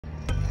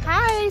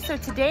so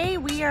today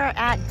we are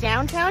at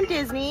downtown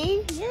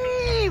Disney.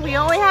 Yay! We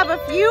only have a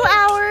few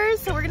hours,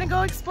 so we're gonna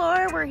go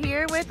explore. We're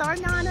here with our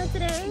Nana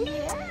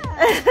today.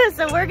 Yeah.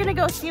 So we're gonna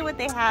go see what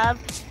they have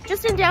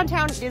just in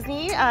downtown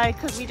Disney,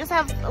 because we just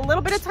have a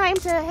little bit of time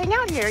to hang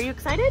out here. Are you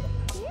excited?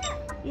 Yeah.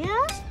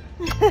 Yeah?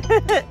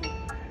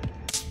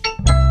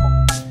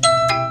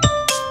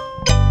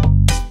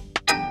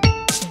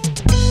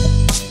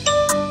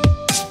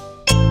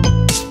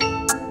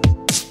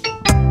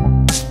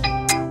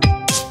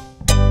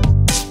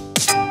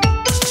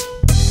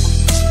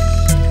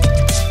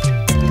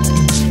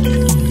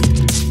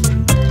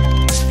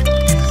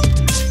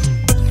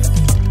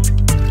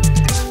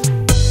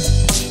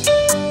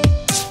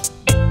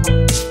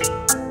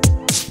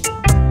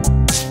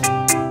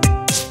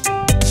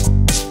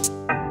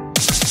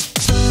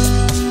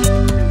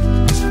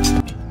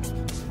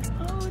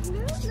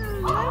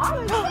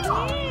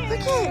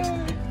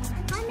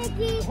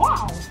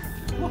 Wow!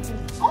 Look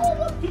at all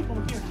the people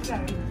here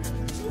today.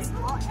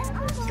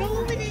 Go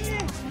over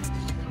there.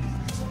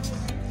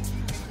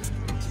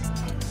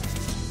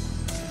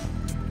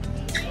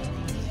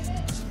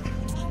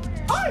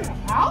 Hi,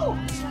 Al.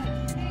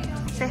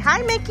 Say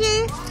hi,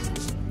 Mickey.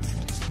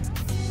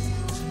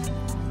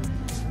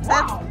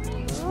 Wow!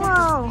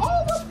 Whoa!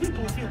 All the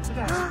people here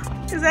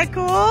today. Is that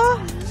cool?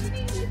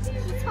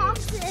 He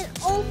talks it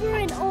over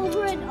and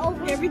over and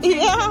over every time.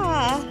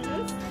 Yeah.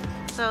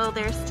 So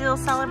they're still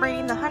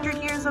celebrating the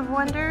 100 Years of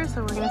Wonder,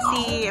 so we're gonna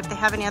see if they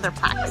have any other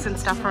plaques and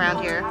stuff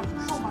around here.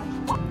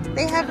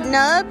 They have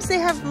nubs, they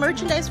have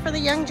merchandise for the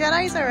young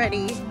Jedis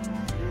already.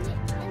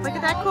 Look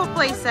at that cool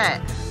play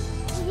set.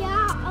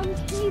 Yeah,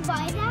 can you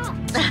buy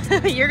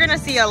that? You're gonna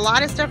see a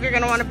lot of stuff you're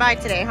gonna wanna buy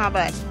today, huh,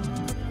 bud?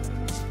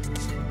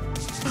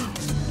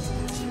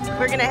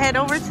 We're gonna head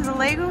over to the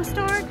Lego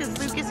store because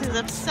Lucas is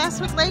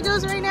obsessed with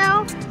Legos right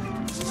now.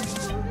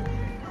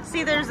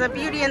 See, there's a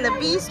Beauty and the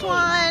Beast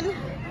one.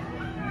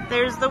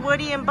 There's the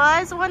Woody and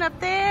Buzz one up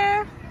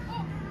there.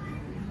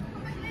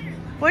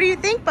 What do you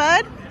think,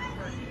 bud?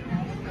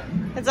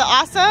 Is it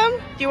awesome?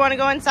 Do you want to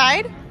go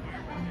inside?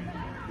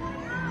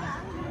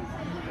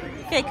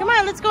 Okay, come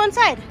on, let's go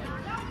inside.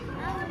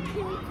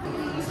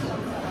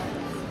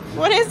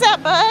 What is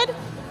that, bud?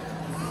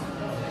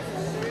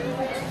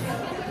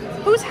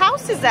 Whose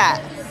house is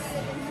that?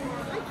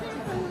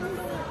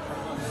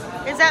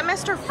 Is that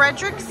Mr.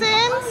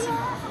 Frederickson's?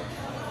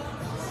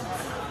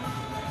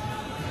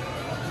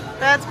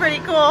 That's pretty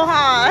cool,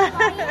 huh?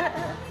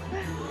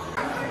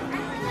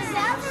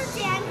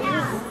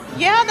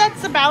 Yeah,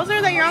 that's the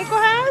Bowser that your uncle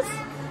has.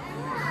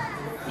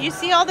 You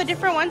see all the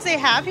different ones they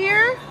have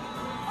here?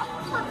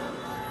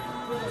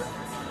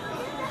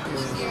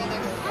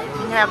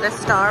 You have the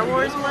Star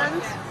Wars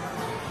ones.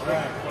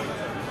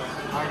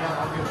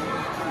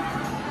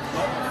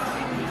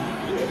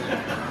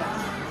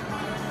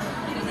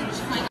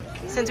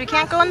 Since we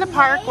can't go in the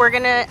park, we're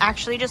gonna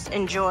actually just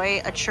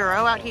enjoy a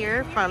churro out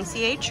here from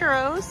CA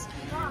Churros.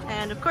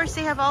 And of course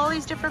they have all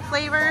these different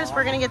flavors.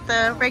 We're gonna get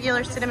the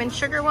regular cinnamon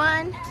sugar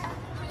one.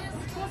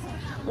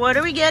 What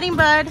are we getting,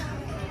 bud?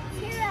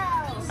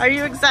 Churros. Are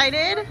you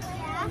excited?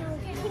 Yeah.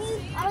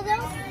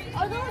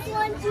 Are those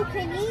ones you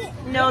can eat?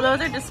 No, those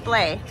are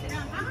display.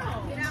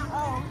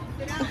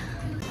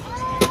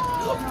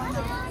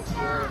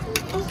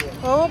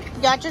 Oh,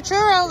 got your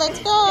churro, let's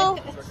go.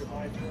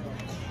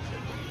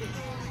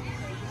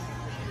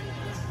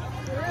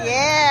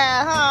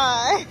 Yeah,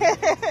 huh?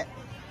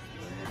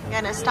 I'm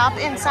gonna stop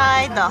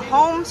inside the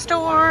home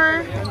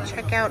store and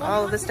check out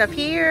all of the stuff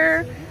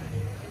here.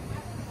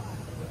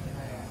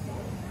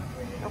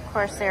 Of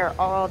course, they're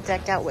all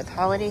decked out with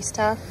holiday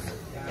stuff.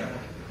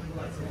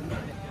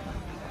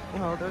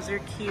 Oh, those are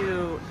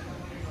cute.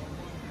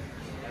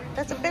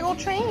 That's a big old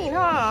train,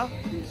 huh?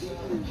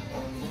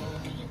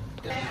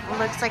 It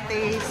looks like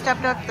they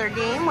stepped up their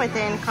game with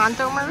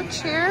Encanto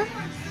merch here.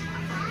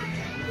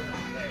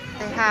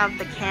 They have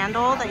the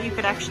candle that you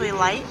could actually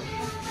light.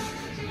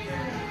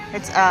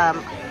 It's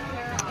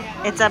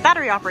a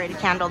battery operated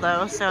candle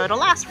though, so it'll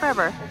last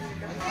forever.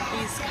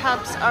 These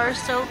cups are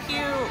so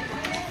cute.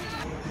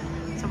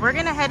 So we're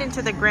gonna head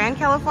into the Grand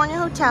Californian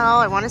Hotel.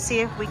 I wanna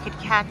see if we could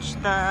catch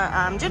the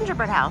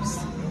Gingerbread House.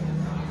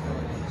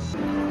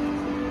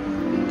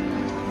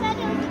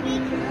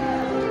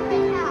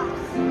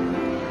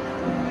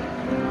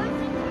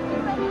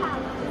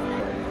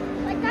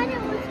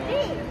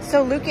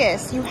 So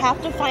Lucas, you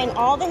have to find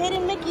all the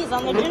hidden Mickeys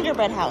on the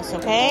Gingerbread House,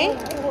 okay?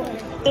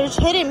 There's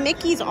hidden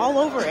Mickeys all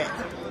over it,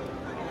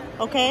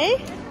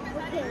 okay?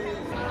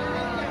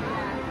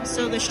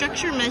 So the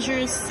structure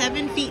measures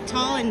 7 feet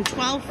tall and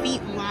 12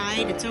 feet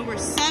wide. It's over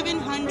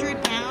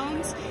 700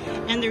 pounds,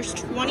 and there's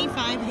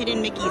 25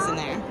 hidden Mickeys in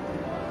there.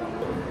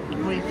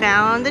 We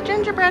found the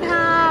Gingerbread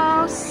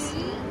House.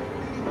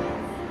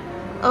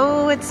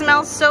 Oh, it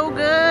smells so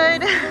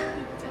good.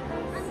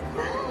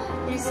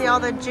 You see all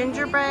the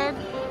gingerbread?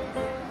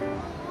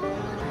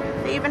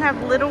 They even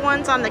have little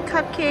ones on the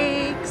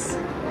cupcakes.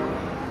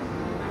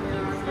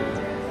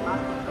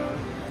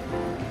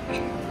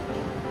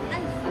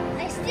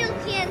 I still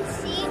can't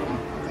see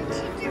the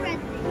gingerbread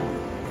thing.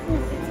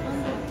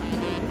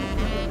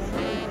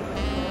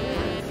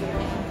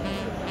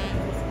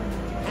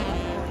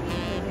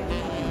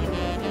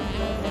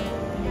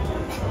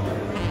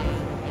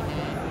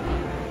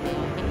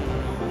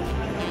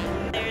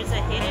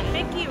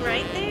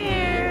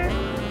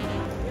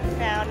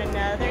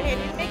 another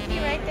hidden Mickey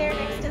right there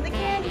next to the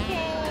candy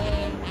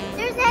cane.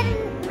 There's another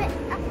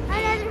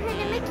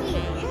hidden Mickey.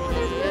 Yeah,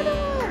 there's another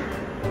one.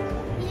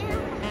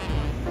 Yeah.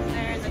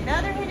 There's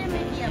another hidden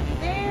Mickey up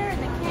there in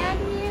the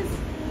candies.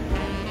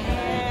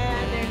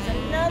 And there's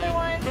another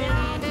one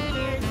down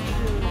here too.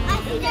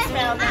 I just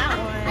found that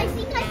one. I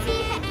think I see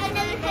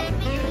another hidden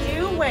Mickey.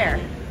 You where?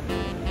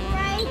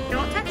 Right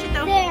Don't touch it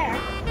though. there.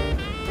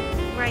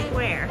 Right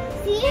where?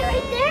 See it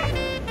right there?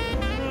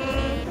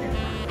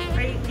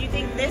 Do you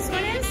think this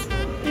one is?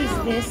 Is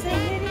this a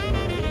hidden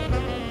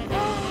Mickey?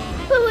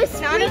 But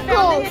with Nana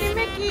found the sprinkles. hidden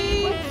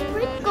Mickey. With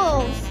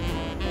sprinkles.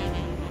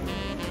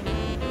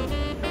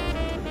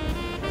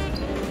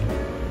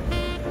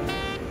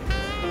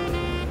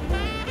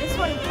 This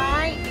one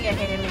might be a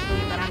hidden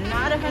Mickey, but I'm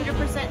not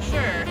 100%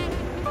 sure.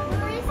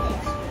 Where is it?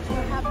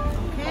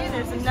 Okay,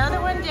 there's another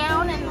one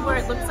down and where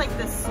it looks like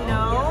the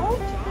snow.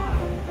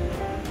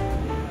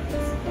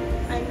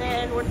 And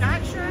then we're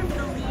not sure if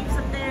the leaves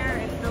up there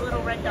and the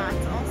little red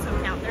dots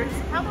also count. There's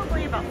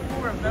probably about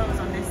 4 of those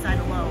on this side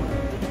alone.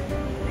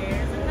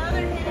 There's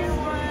another hidden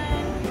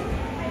one.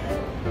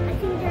 I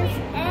think there's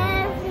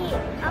every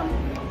I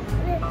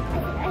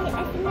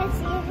think I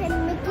see a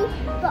hidden Mickey,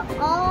 but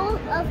all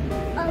of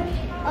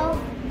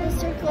the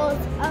circles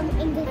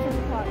in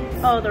different parts.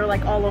 Oh, they're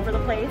like all over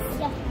the place?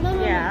 Yeah. No.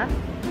 Yeah.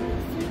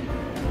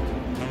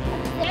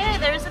 Hey,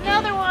 there's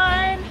another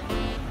one.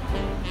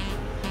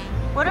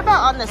 What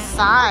about on the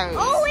sides?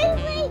 Oh wait!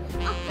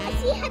 I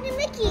see a hidden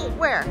Mickey.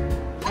 Where?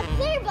 Up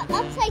there, but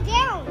upside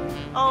down.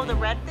 Oh, the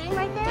red thing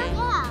right there?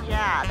 Yeah.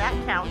 Yeah, that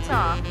counts,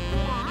 huh?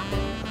 Yeah.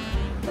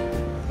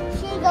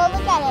 Should we go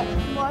look at it?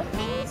 More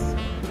things?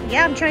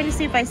 Yeah, I'm trying to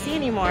see if I see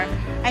any more.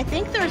 I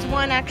think there's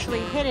one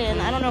actually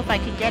hidden. I don't know if I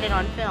could get it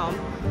on film.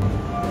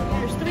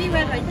 There's 3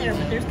 red right there,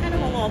 but there's kind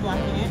of a wall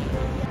blocking it.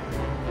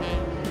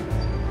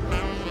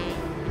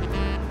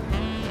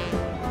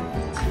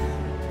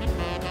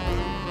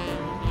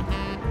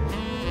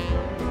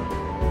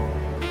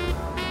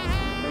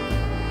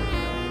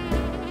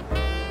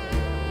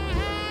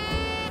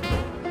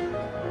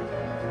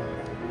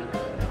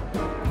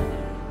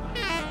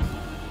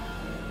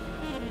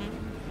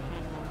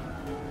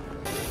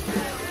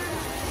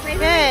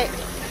 Okay.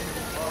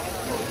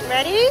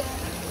 Ready?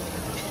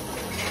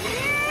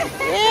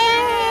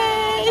 Yay!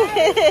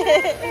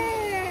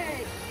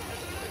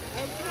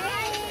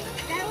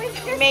 That was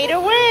just Made a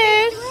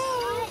wish.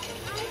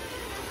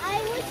 I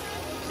was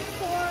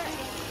for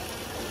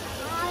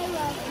I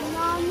love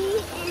mommy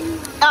and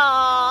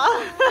Aww.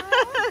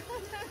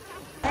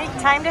 Right,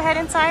 time to head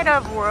inside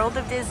of World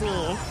of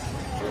Disney.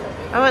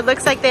 Oh, it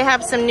looks like they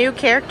have some new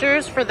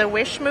characters for the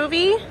Wish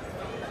movie.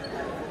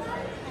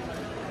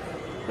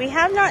 We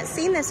have not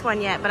seen this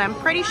one yet, but I'm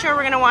pretty sure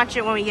we're gonna watch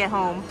it when we get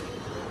home.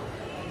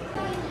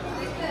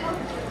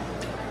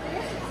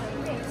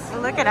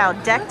 Look at how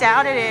decked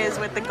out it is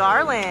with the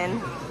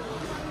garland.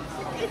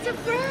 it's a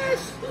brush.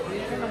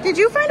 Did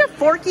you find a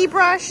forky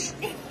brush?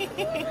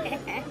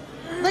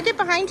 Look at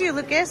behind you,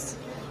 Lucas.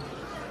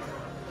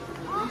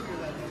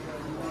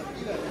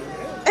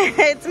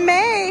 It's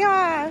May,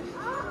 huh?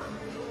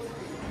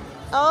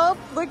 Oh,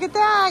 look at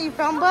that. You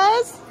found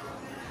Buzz?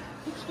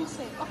 What did she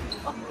say?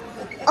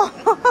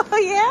 Oh,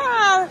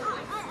 yeah.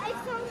 I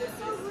found it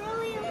so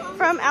really long.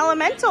 From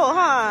Elemental,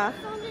 huh?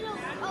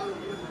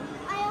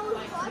 I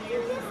was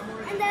watching this,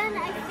 and then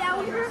I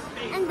found her,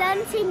 and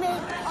then she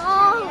made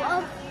all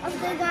of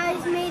the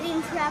guys made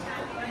in trap.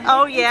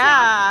 Oh,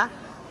 yeah.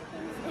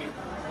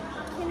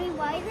 Can we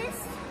buy this?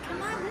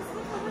 Come on, this is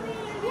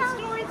the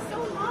story. It's so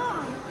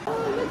long. Oh,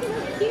 look at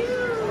how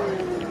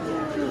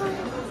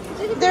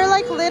cute. They're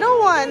like little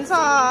ones,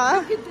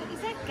 huh? Is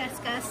that Gus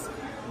Gus?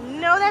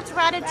 No, that's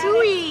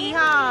Ratatouille,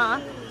 huh?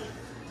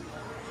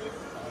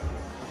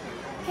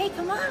 Hey,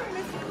 come on.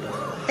 Let's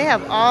go. They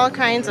have all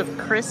kinds of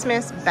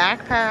Christmas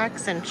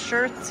backpacks and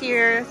shirts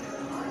here.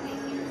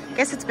 I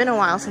guess it's been a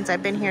while since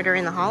I've been here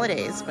during the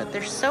holidays, but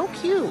they're so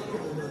cute.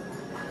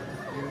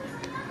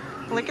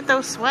 Look at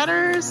those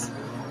sweaters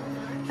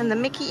and the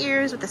Mickey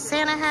ears with the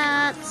Santa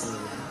hats.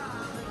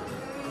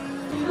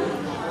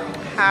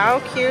 How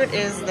cute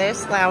is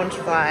this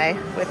Loungefly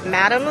with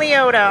Madame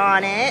Leota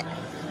on it?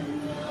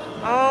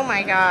 Oh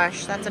my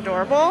gosh, that's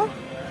adorable.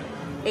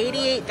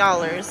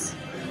 $88.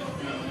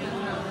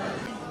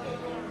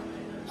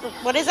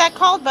 What is that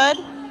called, bud?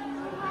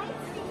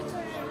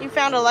 You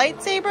found a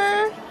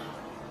lightsaber?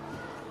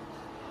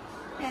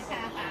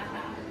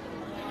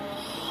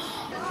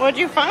 What'd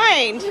you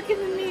find? Look in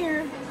the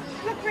mirror.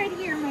 Look right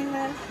here, my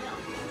love.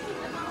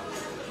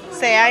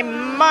 Say,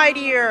 I'm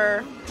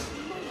mightier.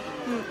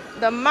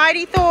 The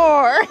mighty Thor.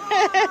 Oh,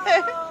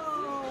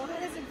 how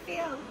does it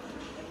feel?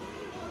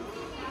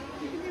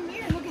 Look in the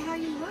mirror. Look at how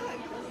you look.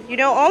 You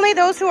know, only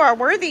those who are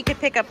worthy could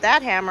pick up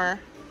that hammer.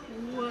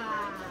 Wow.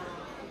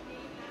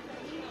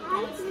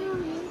 That's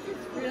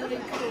really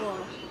cool.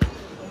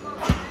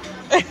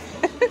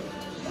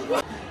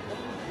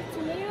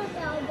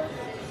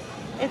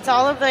 It's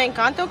all of the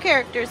Encanto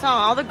characters, huh?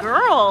 All the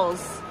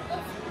girls.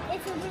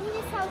 If you bring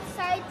this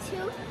outside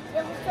too,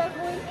 it will start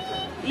going.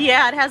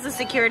 Yeah, it has a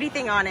security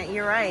thing on it.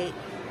 You're right.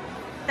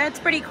 That's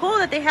pretty cool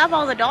that they have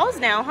all the dolls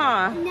now,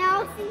 huh?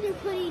 Now I think they're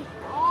putting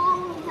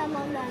all of them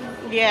on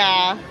them.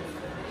 Yeah.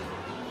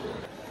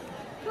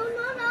 Oh,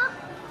 Mama.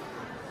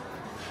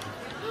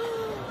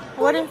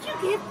 What Did is... you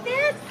get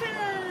this?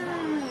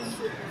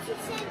 She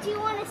said, do you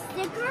want a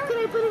sticker? Can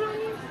I put it on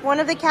you? One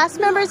of the cast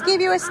members gave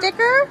you a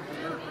sticker?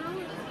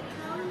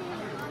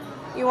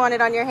 You want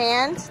it on your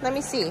hand? Let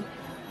me see.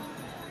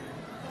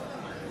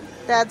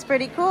 That's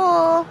pretty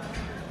cool.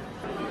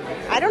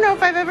 I don't know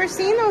if I've ever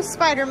seen those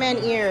Spider-Man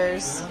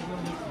ears.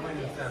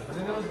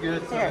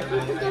 Here.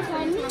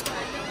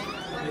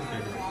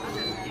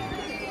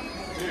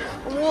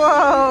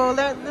 Whoa,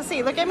 let's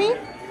see, look at me.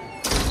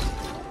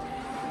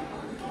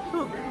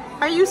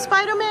 Are you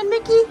Spider-Man,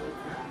 Mickey?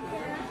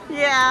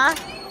 Yeah.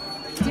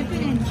 Dip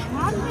it in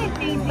chocolate,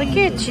 baby. Look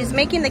at, she's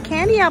making the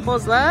candy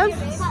apples, love.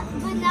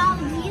 But now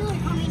you are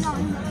coming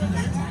on.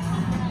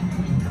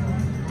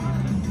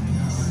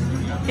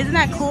 Isn't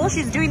that cool?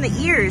 She's doing the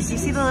ears. You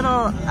see the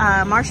little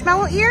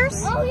marshmallow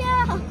ears? Oh,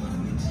 yeah.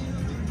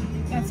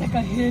 That's like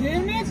a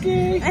hidden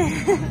Mickey.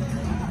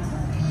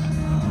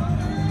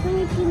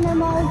 Making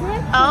them all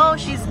different. Oh,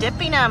 she's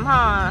dipping them,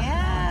 huh?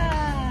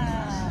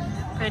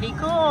 Yeah. Pretty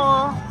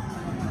cool.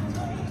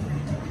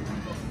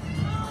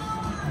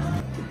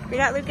 We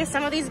got Lucas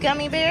some of these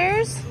gummy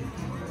bears.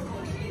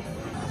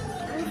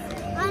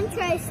 I'll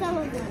try some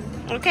of them.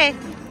 Okay.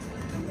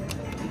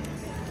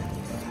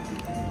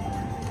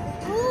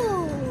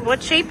 Ooh,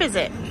 What shape is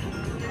it?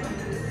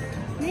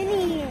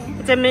 mini.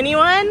 It's a mini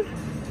one?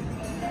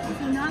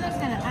 So Nana's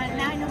gonna,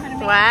 now I know how to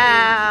make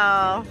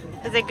Wow.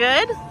 Is it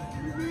good?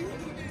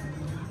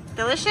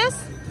 Delicious?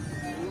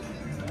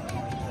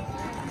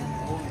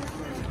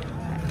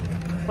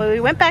 Well, we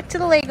went back to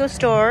the Lego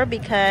store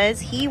because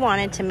he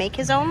wanted to make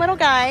his own little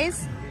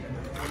guys.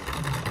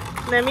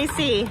 Let me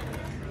see.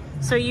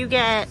 So you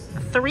get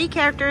 3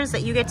 characters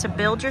that you get to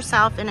build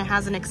yourself, and it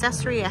has an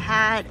accessory, a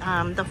hat,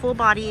 the full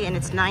body, and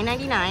it's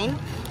 $9.99.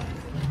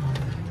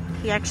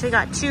 He actually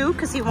got 2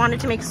 because he wanted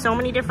to make so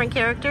many different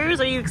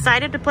characters. Are you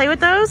excited to play with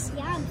those?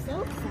 Yeah, I'm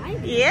so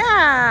excited.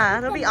 Yeah,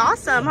 that'll be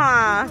awesome,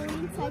 huh? We're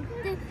inside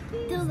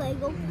the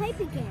Lego pipe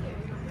again.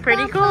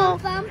 Pretty Bump, cool.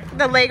 bump, bump.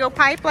 The Lego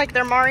pipe like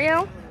they're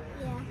Mario?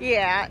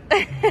 Yeah.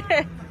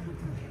 Yeah.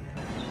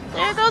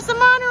 There goes the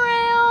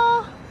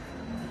monorail.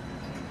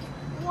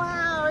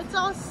 Wow, it's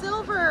all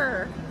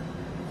silver.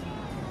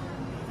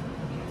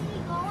 Can we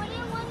go in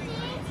it one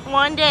day?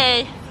 One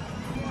day.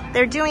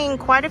 They're doing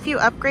quite a few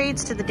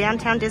upgrades to the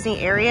downtown Disney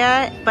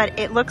area, but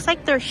it looks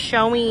like they're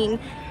showing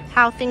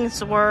how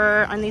things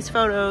were on these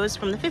photos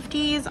from the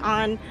 50s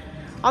on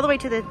all the way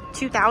to the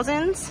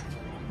 2000s.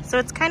 So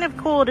it's kind of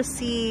cool to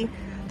see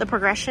the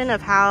progression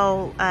of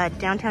how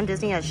downtown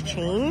Disney has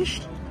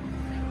changed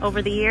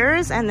over the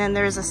years. And then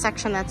there's a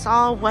section that's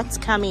all what's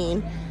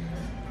coming.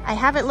 I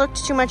haven't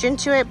looked too much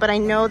into it, but I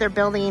know they're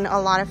building a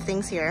lot of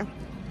things here.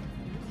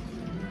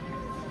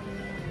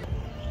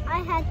 I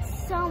had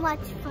so much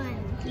fun.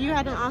 You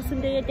had an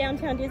awesome day at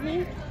downtown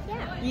Disney?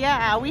 Yeah.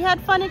 Yeah, we had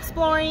fun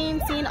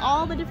exploring, seeing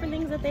all the different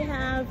things that they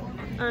have.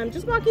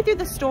 Just walking through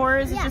the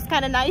stores is just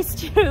kind of nice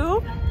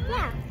too.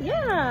 Yeah.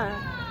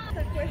 Yeah.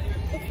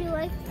 If you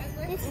like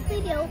this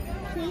video,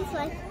 please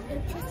like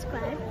and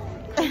subscribe.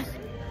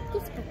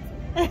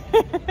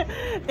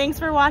 Thanks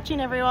for watching,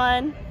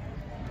 everyone.